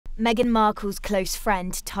Meghan Markle's close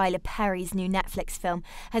friend Tyler Perry's new Netflix film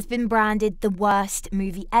has been branded the worst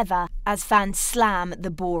movie ever as fans slam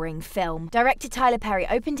the boring film. Director Tyler Perry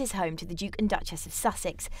opened his home to the Duke and Duchess of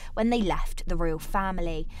Sussex when they left the royal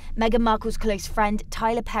family. Meghan Markle's close friend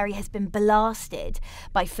Tyler Perry has been blasted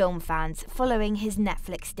by film fans following his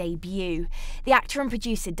Netflix debut. The actor and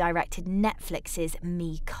producer directed Netflix's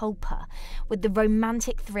Mea Culpa, with the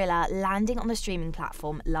romantic thriller landing on the streaming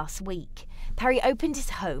platform last week. Perry opened his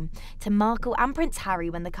home to Markle and Prince Harry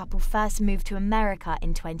when the couple first moved to America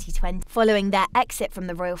in 2020, following their exit from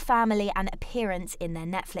the royal family and appearance in their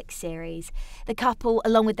Netflix series. The couple,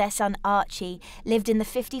 along with their son Archie, lived in the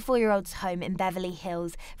 54-year-old's home in Beverly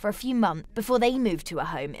Hills for a few months before they moved to a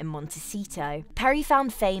home in Montecito. Perry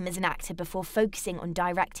found fame as an actor before focusing on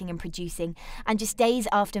directing and producing, and just days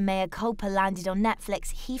after Mea Culpa landed on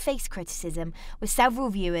Netflix, he faced criticism with several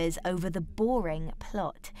viewers over the boring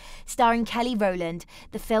plot. Starring Kelly Rowland,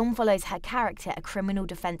 the film follows her character, a criminal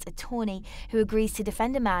defense attorney who agrees to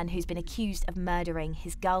defend a man who's been accused of murdering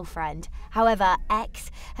his girlfriend. However, X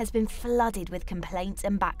has been flooded with complaints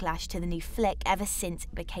and backlash to the new flick ever since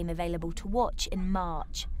it became available to watch in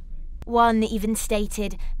March. One even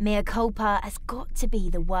stated, "Mea Culpa has got to be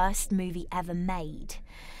the worst movie ever made."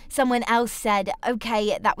 Someone else said,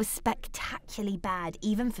 "Okay, that was spectacularly bad,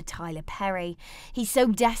 even for Tyler Perry. He's so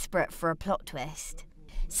desperate for a plot twist."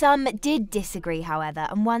 Some did disagree, however,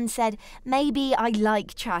 and one said, "Maybe I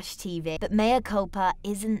like trash TV, but Mea Culpa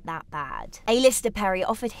isn't that bad." A-lister Perry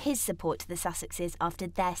offered his support to the Sussexes after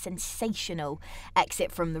their sensational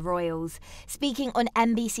exit from the royals. Speaking on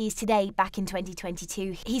NBC's Today back in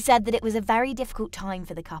 2022, he said that it was a very difficult time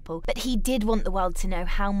for the couple, but he did want the world to know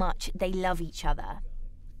how much they love each other.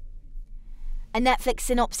 A Netflix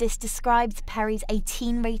synopsis describes Perry's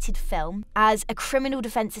 18-rated film as a criminal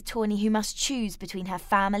defense attorney who must choose between her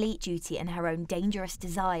family, duty, and her own dangerous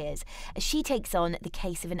desires as she takes on the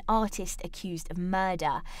case of an artist accused of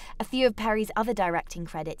murder. A few of Perry's other directing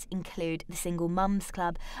credits include The Single Mums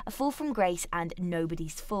Club, A Fall from Grace, and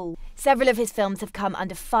Nobody's Fool. Several of his films have come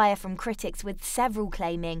under fire from critics, with several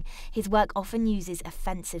claiming his work often uses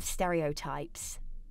offensive stereotypes.